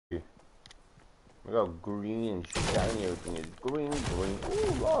Look how green and shiny everything is. Green, green.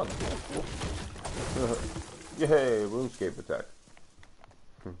 Ooh, log. Yay, RuneScape attack.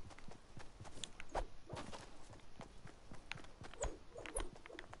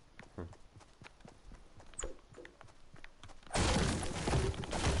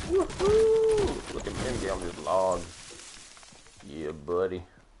 Woohoo! Look at him get on this log. Yeah, buddy.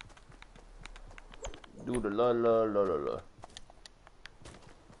 Do the la la la la la.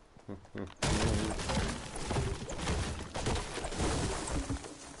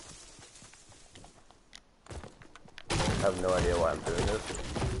 I have no idea why I'm doing this,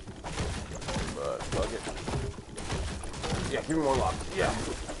 but fuck it. Yeah, give me more logs. Yeah.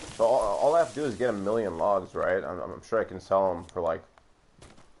 So all I have to do is get 1,000,000 logs, right? I'm sure I can sell them for like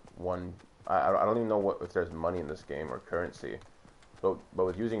one. I don't even know if there's money in this game or currency, but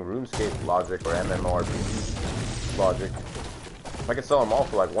with using RuneScape logic or MMORPG logic, if I can sell them all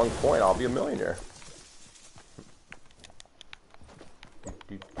for like 1 coin, I'll be a millionaire.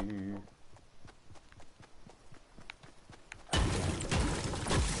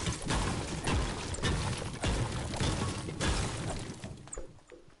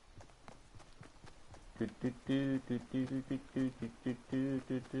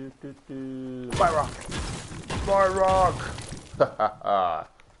 My rock! My rock!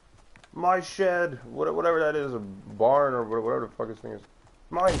 My shed! Whatever that is, a barn or whatever the fuck this thing is.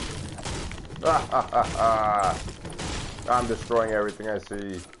 Mine! I'm destroying everything I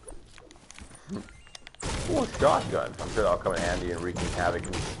see. Ooh, shotgun. I'm sure that'll come in handy and wreaking havoc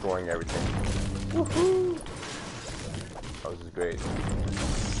and destroying everything. Woohoo! Oh, this is great.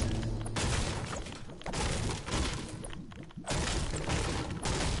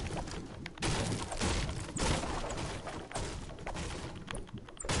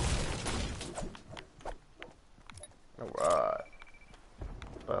 Alright.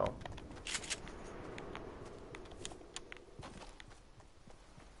 Well.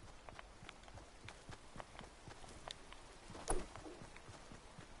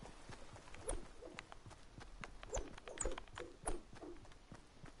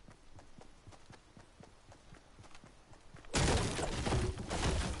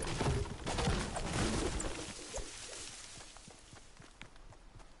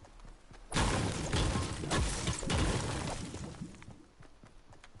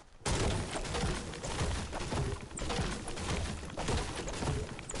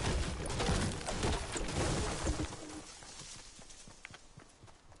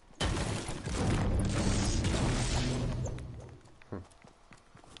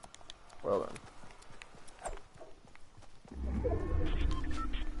 Well then.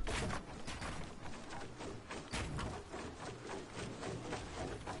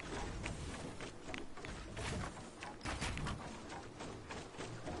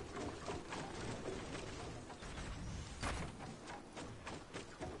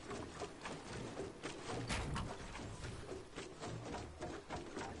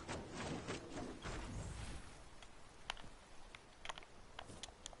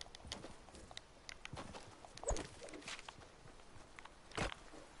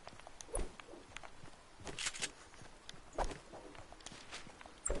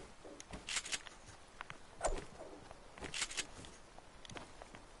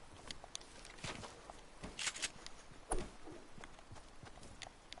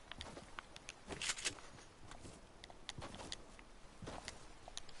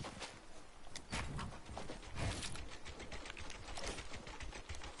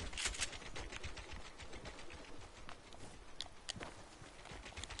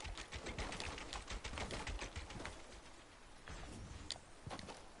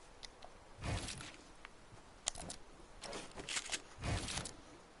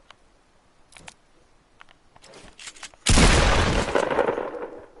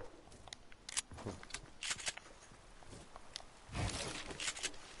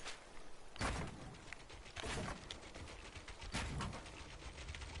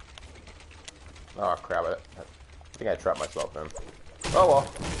 Oh crap, I think I trapped myself in. Oh well,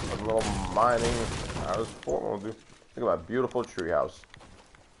 a little mining. I was Look at my beautiful treehouse.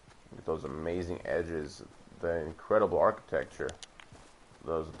 Look at those amazing edges, the incredible architecture,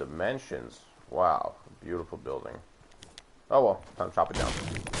 those dimensions. Wow, beautiful building. Oh well, time to chop it down.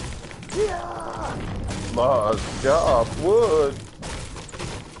 Yeah! Must chop wood!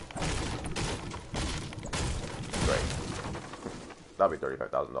 Great. That'll be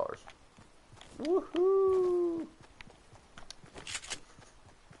 $35,000. Woohoo!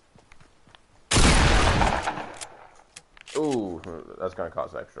 Ooh, that's gonna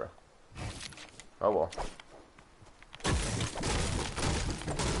cost extra. Oh well.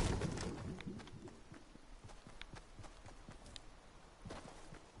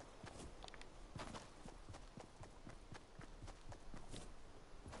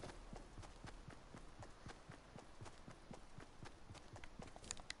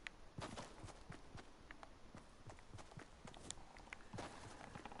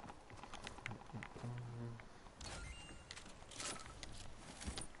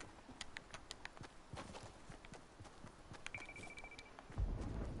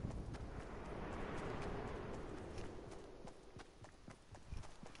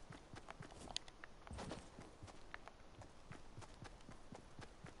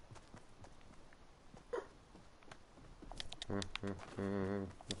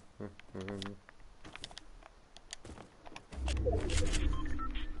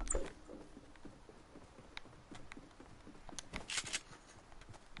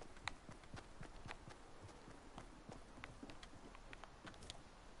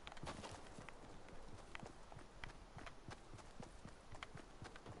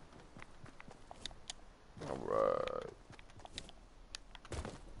 Alright.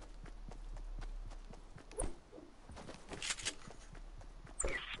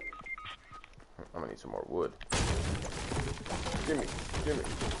 I'm gonna need some more wood. Gimme.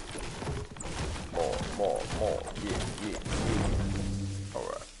 More. Yeah.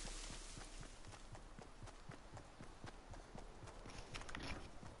 Alright.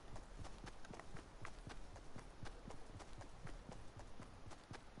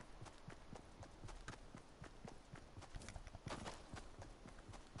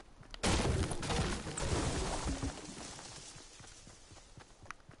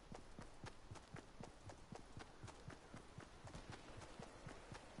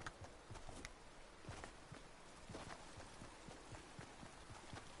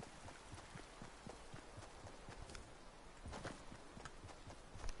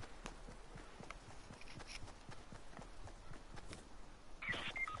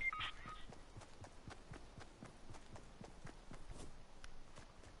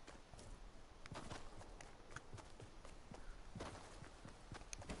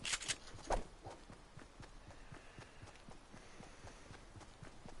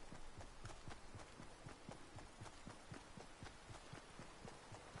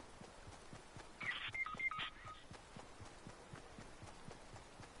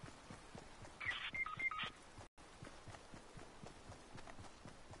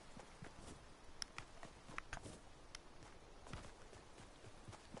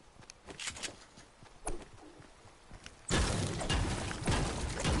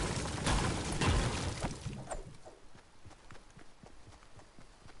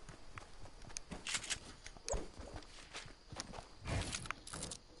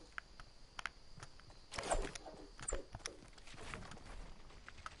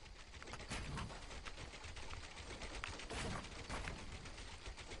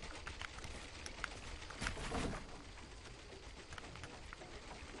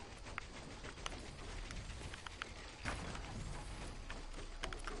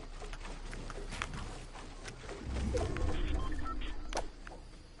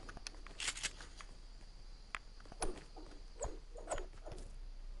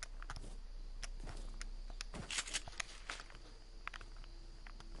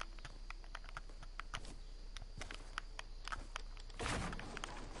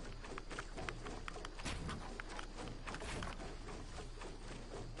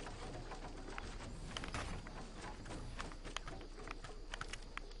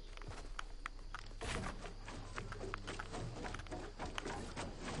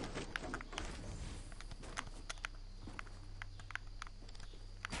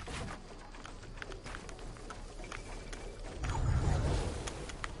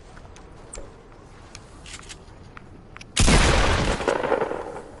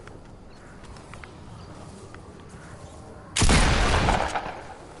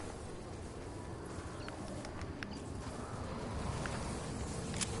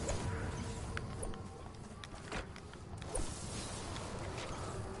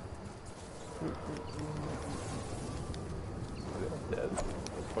 Dead.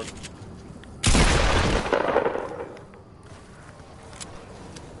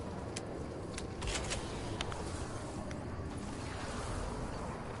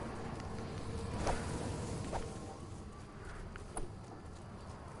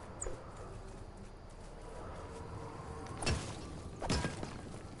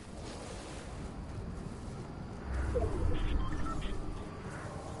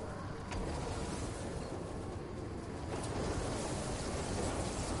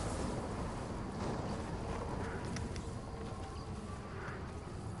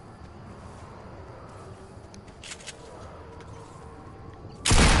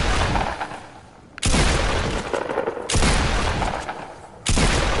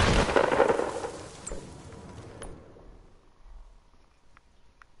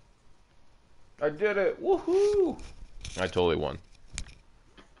 I did it! Woohoo! I totally won.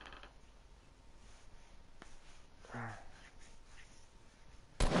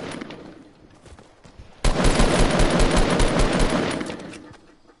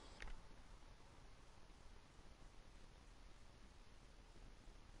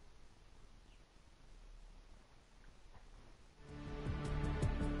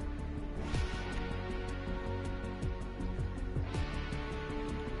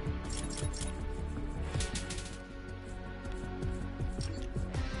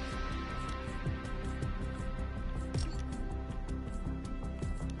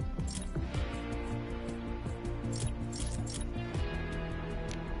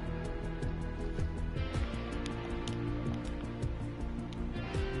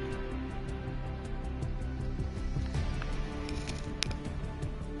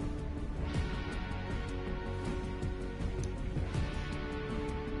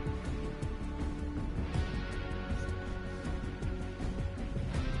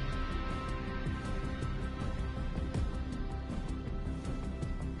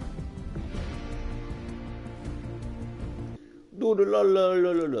 Do the la la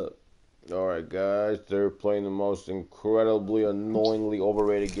la la la. Alright, guys, they're playing the most incredibly, annoyingly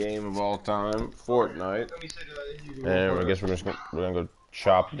overrated game of all time, Fortnite. And I guess we're gonna go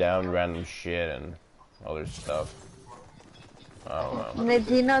chop down random shit and other stuff. I don't know. Nick,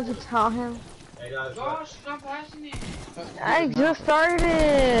 do you know to tell him? I just started.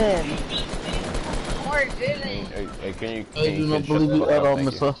 Hey, can you I do not shut the believe you fuck at up, all, thank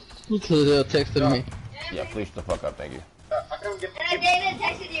mister. You could have texted me. Yeah, please shut the fuck up, thank you. And I didn't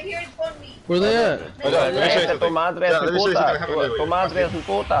text you, your parents phoned me. Where they at? Tu madre es mi puta. Tu madre es mi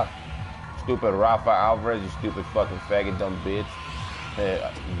puta. Stupid Rafa Alvarez, you stupid fucking faggot, dumb bitch.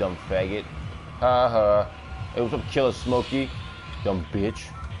 You dumb faggot. Haha. Hey, what's up, Killer Smokey? Dumb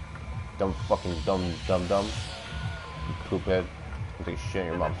bitch. Dumb fucking dumb. You poop head. You take a shit in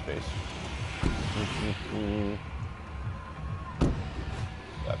your mom's face.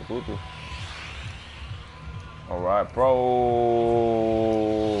 Got the Bluetooth. Alright, bro.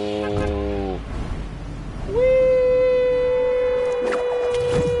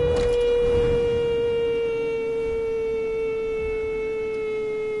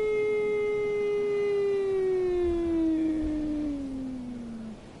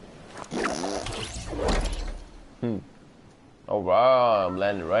 Alright, I'm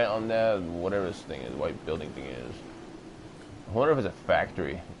landing right on that, whatever this thing is, white building thing is. I wonder if it's a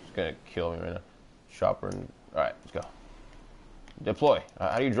factory. It's gonna kill me right now. Chopper and... Alright, let's go. Deploy.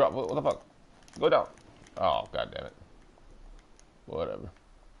 How do you drop? What the fuck? Go down. Oh, god damn it. Whatever.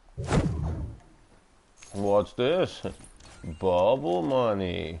 What's this? Bubble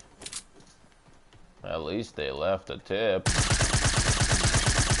money. At least they left a tip.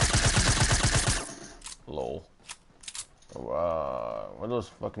 Lol. Where those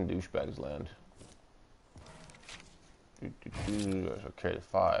fucking douchebags land? So carry the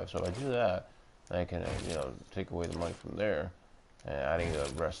 5. So if I do that, I can, you know, take away the money from there, and adding the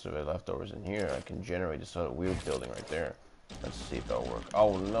rest of it leftovers in here, I can generate this sort of weird building right there. Let's see if that'll work.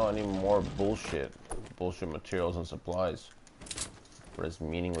 Oh no, I need more bullshit materials and supplies for this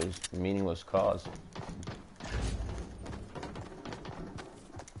meaningless cause.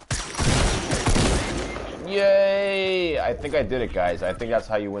 Yay! I think I did it, guys. I think that's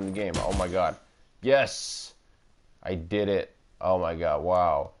how you win the game. Oh my god. Yes! I did it. Oh my god,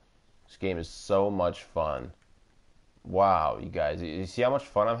 wow. This game is so much fun. Wow, you guys. You see how much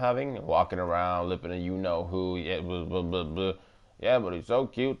fun I'm having? Walking around, lipping a you-know-who. Yeah, blah, blah, blah, blah. Yeah, but he's so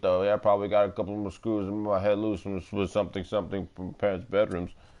cute, though. Yeah, I probably got a couple more screws in my head loose from something from parents'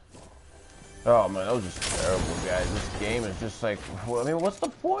 bedrooms. Oh, man, that was just terrible, guys. This game is just like... I mean, what's the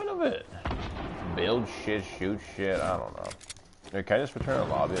point of it? Build shit, shoot shit, I don't know. Hey, can I just return a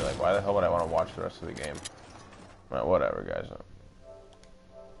lobby? Like, why the hell would I want to watch the rest of the game? Right, whatever, guys.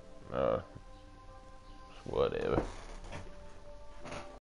 Whatever.